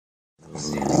Stop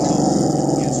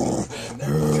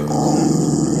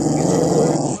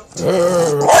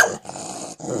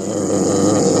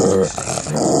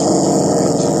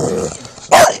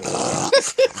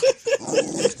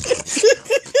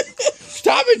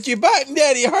it, you're biting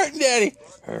Daddy, you're hurting Daddy.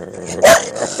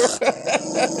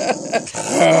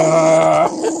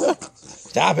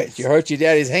 Stop it, you hurt your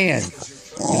daddy's hand,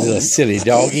 you little silly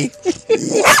doggy.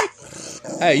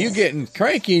 Hey, you're getting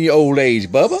cranky in your old age,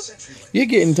 Bubba. You're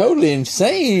getting totally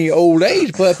insane in your old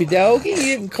age, puppy doggy. You're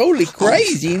getting totally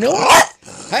crazy, you know?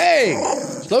 Hey,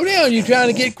 slow down, you're trying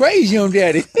to get crazy on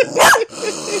Daddy.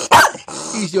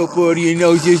 He's so pretty, you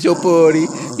know you're so pretty.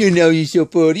 You know you're so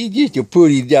pretty, you're just a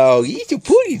pretty doggy. You're so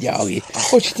pretty doggy.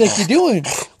 What you think you're doing?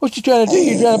 What you trying to do?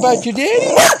 You trying to bite your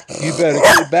daddy? You better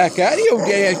get back out of here.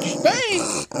 Daddy has to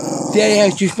spank. Daddy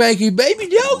has to spank your baby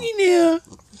doggy now.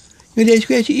 Your daddy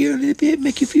scratch your ear a little bit,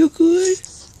 make you feel good.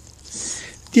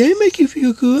 Daddy make you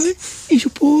feel good. He's so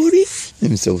pretty.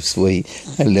 I'm so sweet.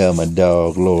 I love my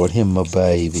dog, Lord. Him my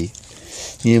baby.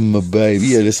 Him my baby.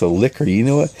 Yeah, this a liquor. You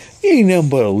know what? He ain't nothing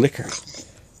but a liquor.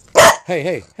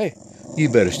 Hey. You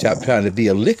better stop trying to be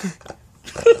a liquor.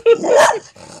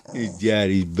 He's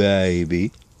Daddy's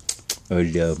baby. I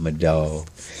love my dog.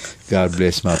 God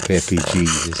bless my Peppi,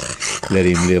 Jesus. Let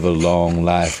him live a long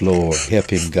life, Lord. Help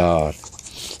him, God.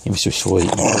 He's so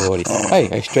sweet and pretty.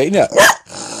 Hey, straighten up.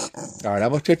 All right, I'm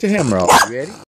going to take the hammer off. You ready?